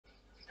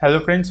Hello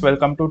friends,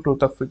 welcome to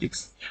Truth of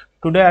Physics.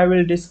 Today I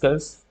will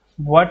discuss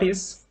what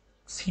is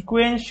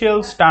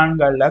sequential Stern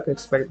Gerlach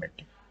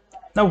experiment.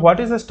 Now what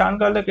is a Stern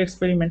Gerlach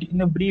experiment? In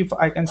a brief,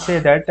 I can say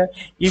that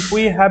if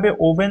we have a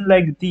oven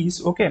like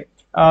this, okay,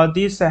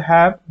 this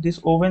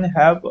oven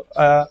have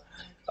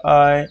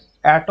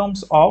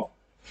atoms of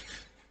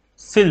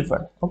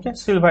silver, okay,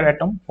 silver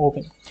atom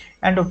oven,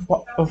 and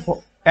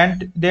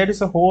and there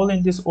is a hole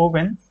in this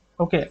oven.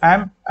 Okay,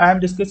 I'm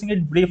discussing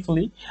it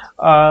briefly.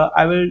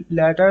 I will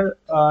later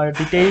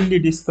detailedly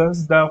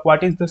discuss the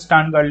what is the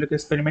Stern Gerlach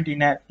experiment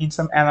in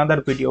some another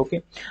video.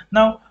 Okay,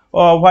 now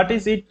what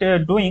is it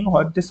doing?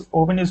 What this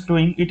oven is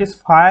doing? It is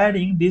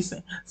firing these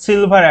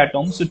silver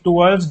atoms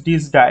towards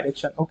this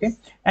direction. Okay,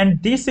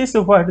 and this is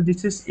what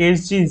this is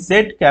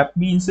SGZ cap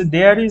means.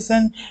 There is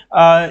an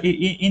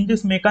in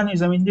this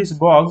mechanism, in this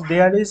box,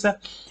 there is a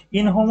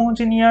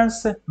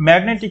inhomogeneous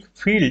magnetic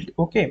field.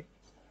 Okay,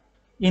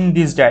 in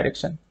this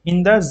direction,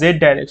 in the Z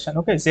direction.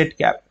 Okay, Z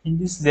cap, in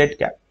this Z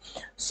cap.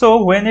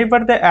 So whenever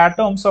the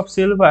atoms of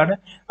silver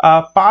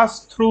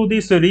pass through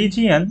this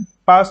region,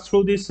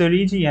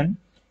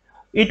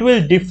 it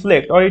will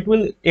deflect or it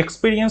will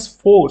experience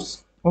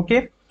force.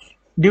 Okay,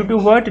 due to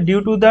what?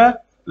 Due to the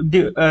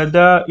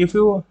if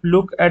you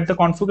look at the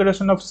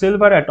configuration of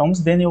silver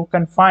atoms, then you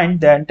can find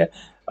that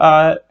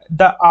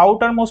the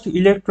outermost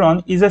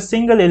electron is a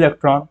single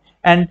electron,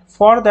 and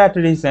for that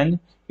reason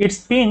its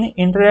spin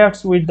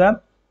interacts with the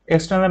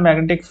external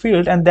magnetic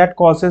field, and that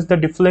causes the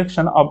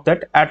deflection of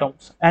that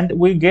atoms, and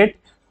we get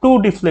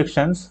two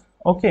deflections.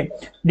 Okay,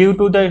 due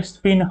to the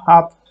spin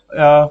half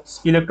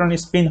electron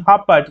spin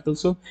half particle.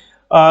 So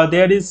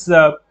there is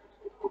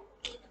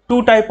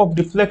two type of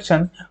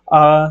deflection.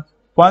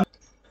 One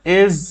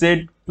is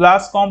Z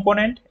plus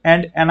component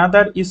and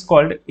another is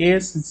called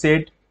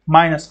Z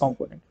minus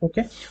component.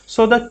 Okay,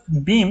 so the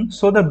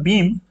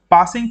beam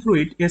passing through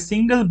it, a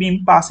single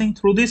beam passing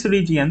through this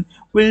region,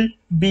 will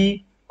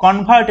be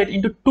converted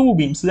into two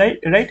beams,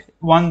 right?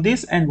 One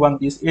this and one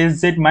this,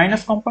 Z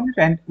minus component,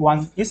 and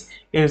one is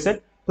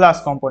Z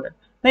plus component.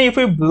 Now if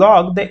we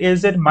block the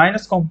Z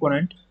minus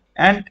component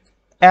and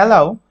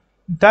allow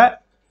the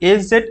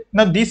AZ,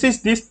 now this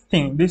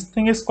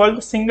thing is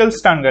called single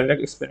Stern Gerlach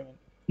experiment.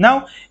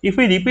 Now if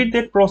we repeat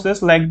that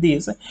process like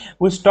this,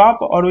 we stop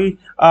or we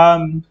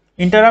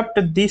interrupt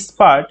this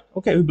part.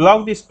 Okay, we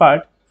block this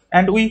part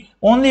and we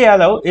only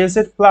allow AZ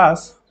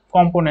plus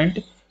component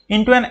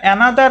into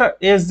another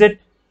AZZ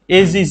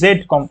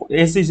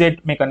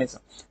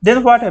mechanism.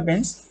 Then what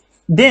happens?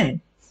 Then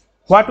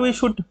what we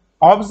should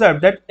observe,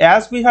 that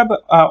as we have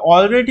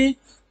already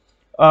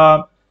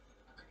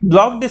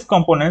block this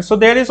component, so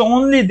there is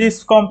only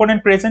this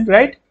component present,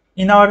 right,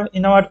 in our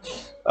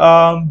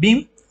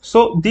beam.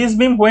 So this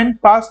beam, when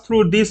pass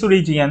through this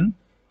region,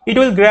 it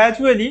will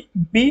gradually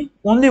be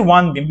only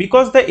one beam,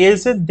 because the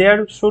AZ,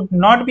 there should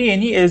not be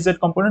any AZ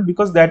component,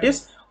 because that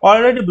is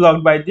already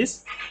blocked by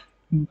this,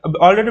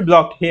 already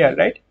blocked here,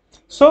 right?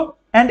 So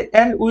and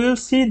we will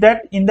see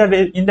that in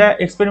the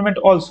experiment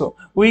also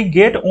we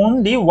get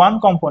only one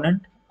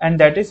component, and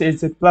that is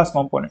AZ plus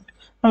component.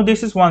 Now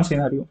this is one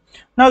scenario.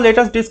 Now let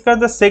us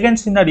discuss the second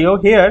scenario.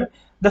 Here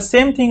the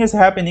same thing is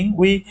happening.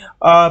 We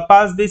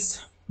pass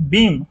this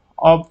beam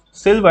of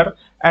silver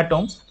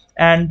atoms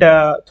and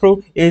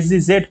through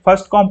AZZ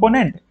first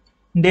component,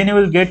 then you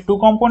will get two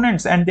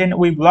components, and then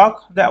we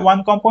block that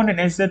one component,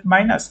 AZ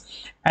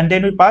minus, and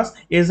then we pass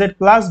AZ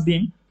plus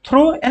beam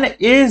through an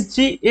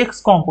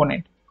SGX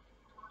component.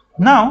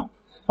 Now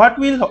what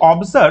we have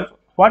observed,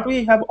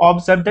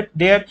 that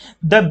there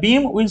the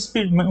beam will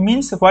speed,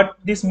 means what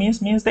this means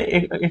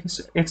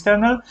the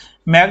external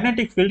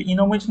magnetic field,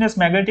 inhomogeneous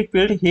magnetic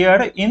field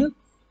here in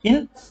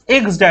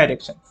x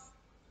direction.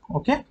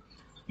 Okay,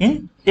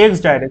 in x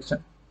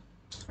direction,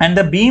 and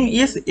the beam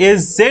is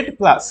AZ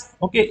plus.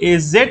 Okay,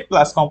 AZ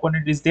plus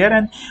component is there,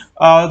 and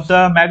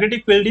the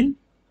magnetic field in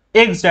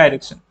x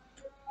direction.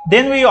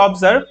 Then we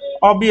observe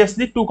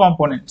obviously two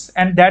components,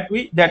 and that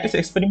is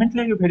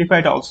experimentally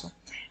verified also,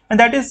 and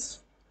that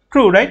is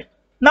true, right?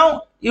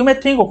 Now you may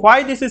think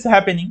why this is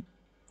happening.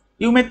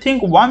 You may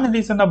think one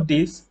reason of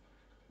this,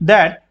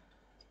 that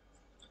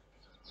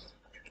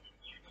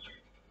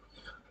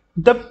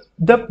the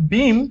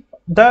beam,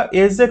 the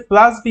AZ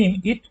plus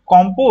beam, it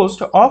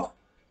composed of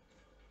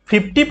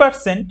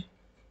 50%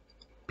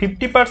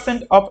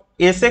 of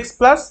SX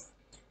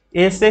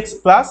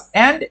plus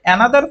and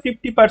another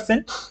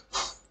 50%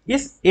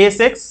 is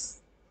SX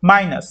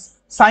minus,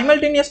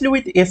 simultaneously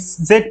with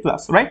SZ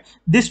plus, right?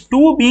 These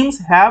two beams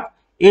have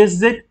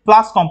SZ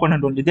plus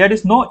component only. There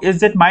is no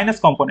SZ minus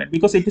component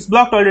because it is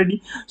blocked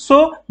already.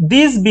 So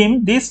these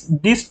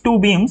two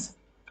beams,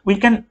 we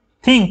can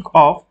think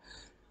of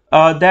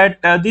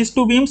that these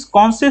two beams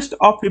consist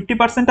of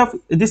 50% of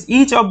this.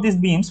 Each of these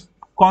beams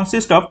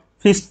consist of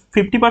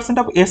 50%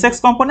 of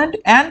SX component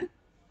and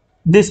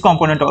this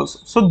component also.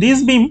 So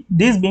this beam,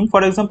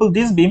 for example,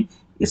 this beam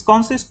is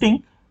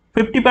consisting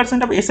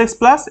 50% of SX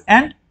plus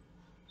and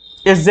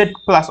SZ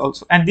plus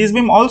also, and this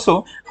beam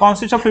also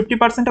consists of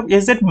 50% of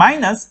SZ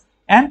minus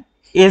and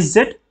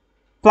SZ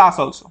plus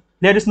also.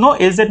 There is no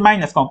SZ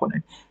minus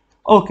component.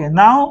 Okay,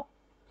 now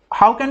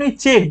how can we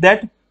check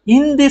that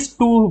in these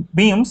two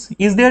beams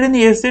is there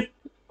any AZ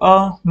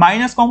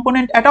minus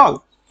component at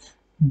all?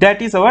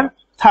 That is our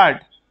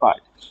third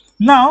part.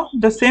 Now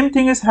the same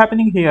thing is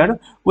happening here.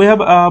 We have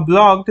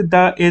blocked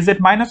the AZ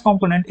minus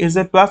component, AZ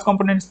plus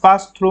component is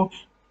passed through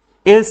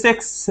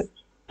SX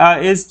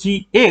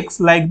SGX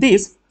like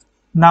this.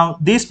 Now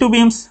these two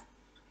beams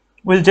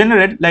will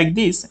generate like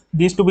this.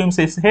 These two beams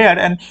is here,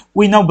 and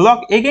we now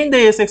block again the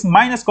SX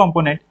minus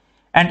component,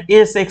 and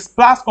SX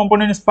plus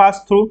component is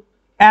passed through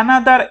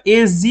another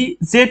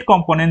SZ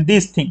component,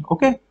 this thing.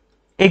 Okay,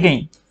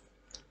 again,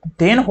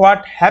 then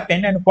what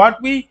happened and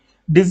what we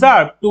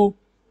deserve to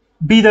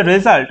be the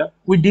result?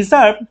 We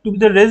deserve to be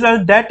the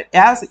result that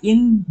as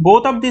in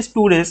both of these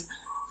two rays,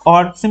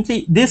 or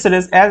simply this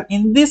rays, as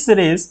in this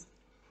rays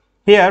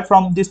here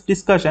from this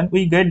discussion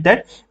we get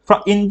that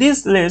from in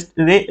this list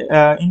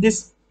in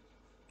this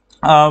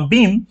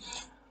beam,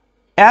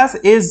 as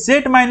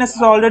SZ minus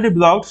is already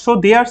blocked, so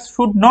there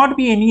should not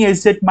be any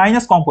SZ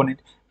minus component.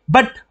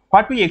 But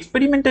what we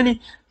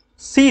experimentally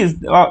see is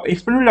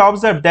experimentally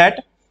observe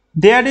that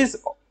there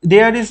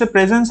is a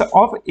presence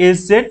of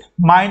SZ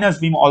minus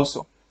beam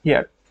also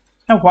here.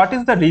 Now what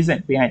is the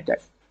reason behind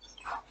that?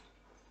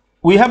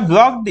 We have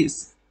blocked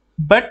this,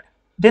 but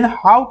then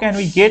how can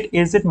we get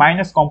SZ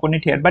minus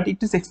component here? But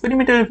it is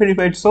experimentally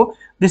verified, so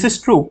this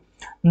is true.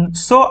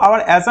 So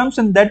our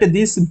assumption that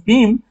this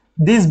beam,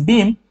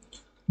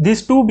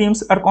 these two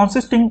beams are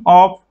consisting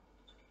of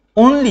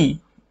only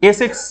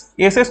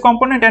SX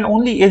component and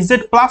only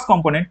SZ plus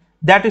component,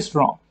 that is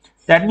wrong.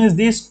 That means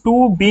these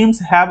two beams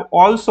have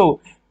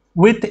also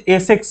with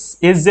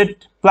SZ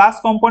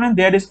plus component,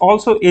 there is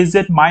also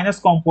SZ minus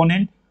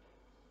component.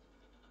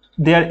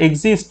 There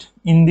exist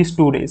in these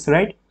two rays,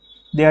 right?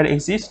 There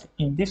exist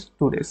in these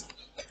two rays.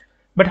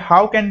 But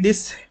how can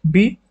this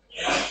be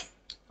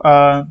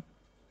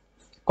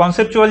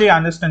conceptually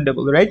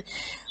understandable, right?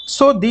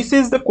 So this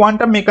is the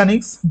quantum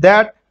mechanics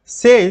that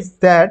says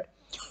that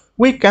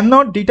we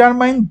cannot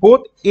determine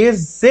both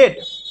SZ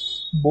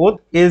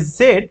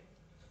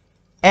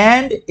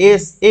and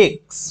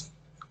SX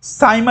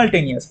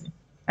simultaneously,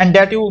 and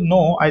that you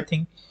know, I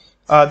think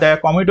the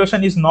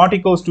commutation is not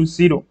equals to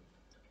 0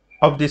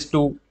 of these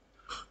two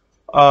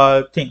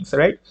things,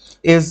 right?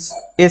 Is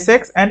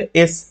SX and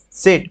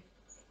SZ.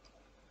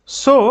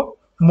 So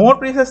more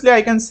precisely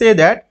I can say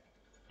that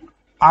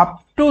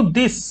up to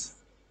this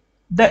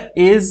the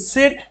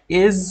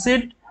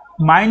SZ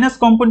minus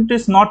component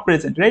is not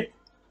present, right?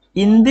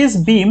 In this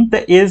beam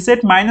the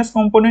SZ minus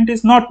component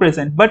is not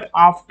present, but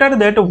after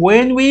that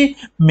when we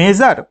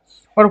measure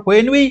or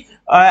when we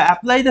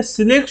apply the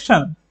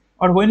selection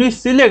or when we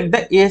select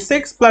the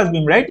SX plus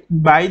beam, right,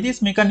 by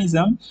this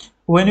mechanism,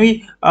 when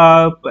we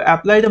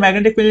apply the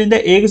magnetic field in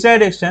the X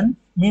direction,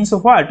 means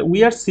what?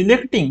 We are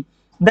selecting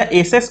the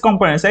SX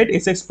components, right?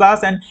 SX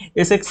plus and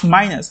SX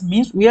minus,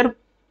 means we are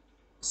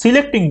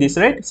selecting this,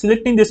 right?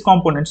 Selecting this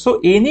component.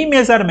 So any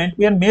measurement,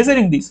 we are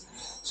measuring this.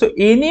 So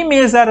any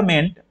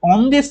measurement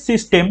on this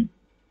system,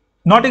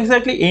 not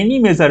exactly any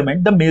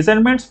measurement, the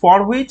measurements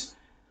for which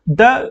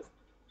the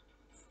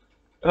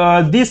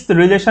this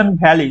relation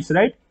values,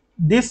 right?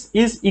 This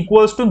is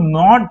equals to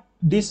not,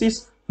 this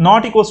is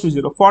not equals to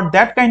 0 for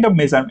that kind of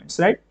measurements,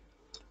 right?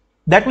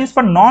 That means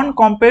for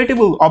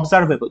non-compatible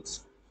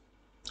observables.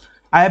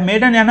 I have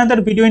made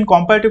another video in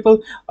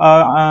compatible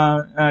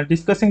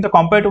discussing the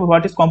compatible,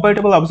 what is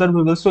compatible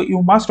observable. So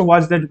you must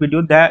watch that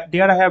video. That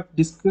there I have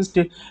discussed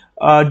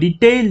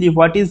detailedly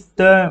what is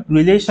the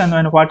relation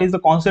and what is the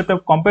concept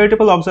of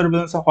compatible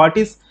observables. So what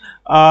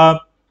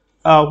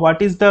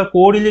is the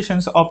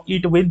correlations of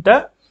it with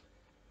the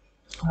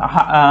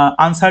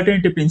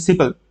uncertainty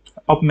principle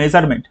of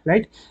measurement,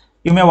 right?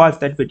 You may watch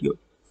that video.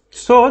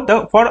 So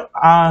the for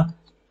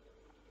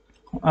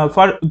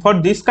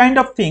this kind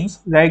of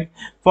things, like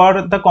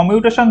for the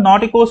commutation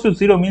not equals to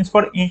 0, means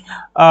for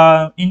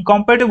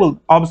incompatible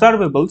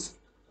observables,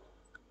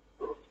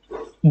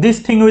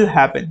 this thing will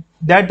happen,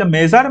 that the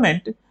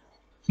measurement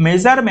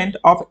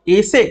of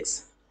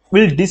SX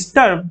will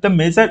disturb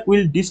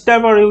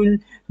or will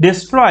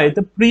destroy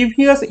the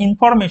previous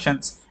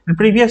informations. And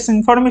previous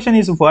information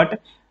is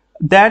what?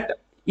 That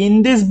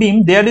in this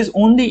beam there is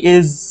only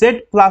a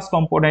Z plus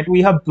component.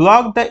 We have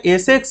blocked the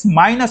SX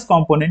minus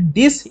component.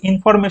 This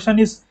information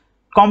is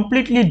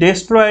completely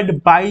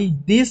destroyed by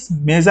this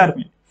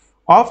measurement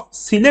of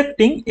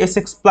selecting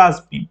SX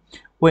plus beam.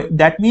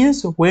 That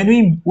means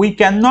when we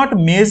cannot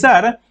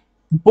measure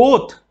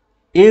both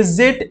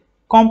SZ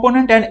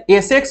component and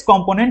SX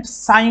component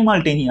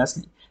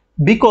simultaneously,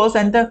 because,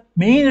 and the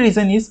main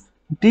reason is,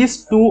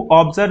 these two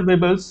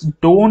observables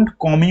don't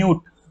commute.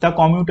 The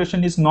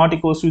commutation is not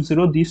equals to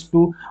 0. These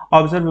two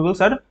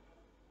observables are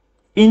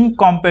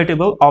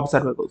incompatible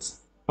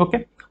observables.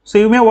 Okay, so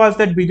you may watch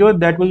that video.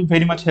 That will be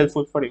very much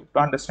helpful for you to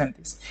understand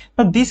this.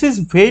 Now this is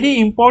very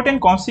important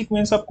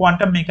consequence of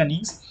quantum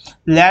mechanics.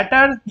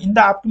 Later in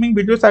the upcoming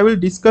videos I will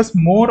discuss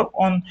more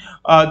on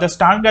the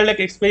Stern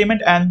Gerlach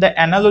experiment and the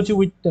analogy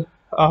with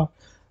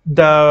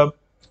the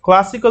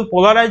classical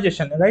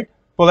polarization, right?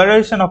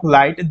 polarization of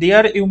light,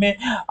 there you may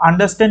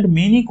understand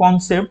many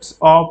concepts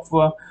of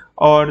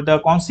or the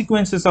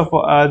consequences of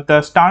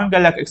the Stern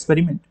Gerlach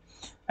experiment.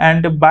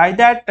 And by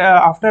that,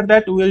 after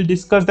that, we will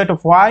discuss that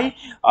why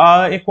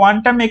a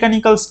quantum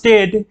mechanical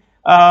state,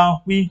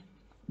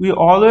 we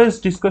always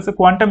discuss a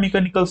quantum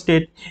mechanical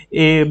state,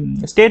 a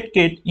state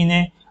gate in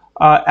a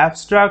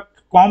abstract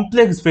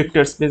complex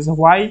vector space,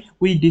 why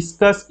we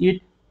discuss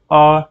it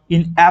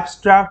in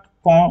abstract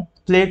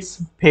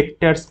complex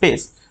vector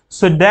space.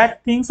 So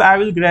that things I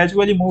will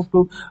gradually move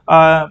to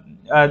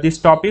these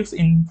topics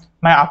in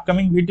my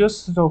upcoming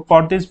videos. So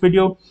for this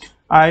video,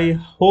 I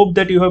hope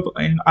that you have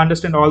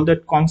understand all the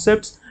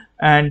concepts,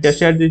 and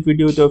share this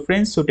video with your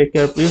friends. So take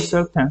care of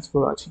yourself. Thanks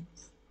for watching.